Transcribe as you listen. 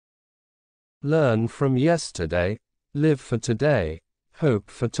Learn from yesterday, live for today, hope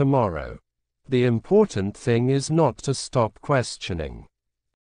for tomorrow. The important thing is not to stop questioning.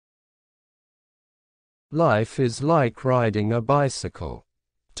 Life is like riding a bicycle.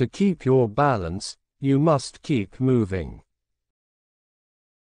 To keep your balance, you must keep moving.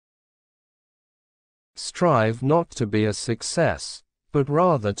 Strive not to be a success, but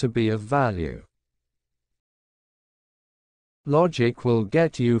rather to be of value. Logic will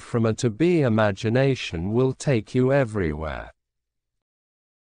get you from A to B. Imagination will take you everywhere.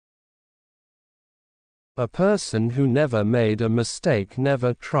 A person who never made a mistake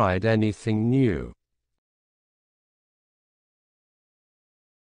never tried anything new.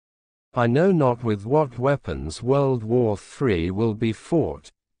 I know not with what weapons World War III will be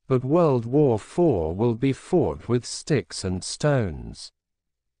fought, but World War IV will be fought with sticks and stones.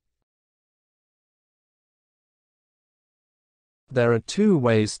 There are two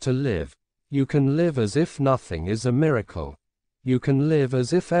ways to live. You can live as if nothing is a miracle. You can live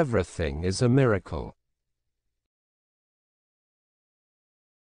as if everything is a miracle.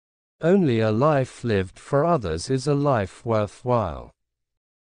 Only a life lived for others is a life worthwhile.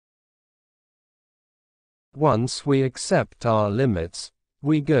 Once we accept our limits,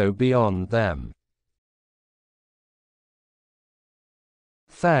 we go beyond them.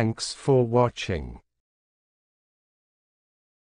 Thanks for watching.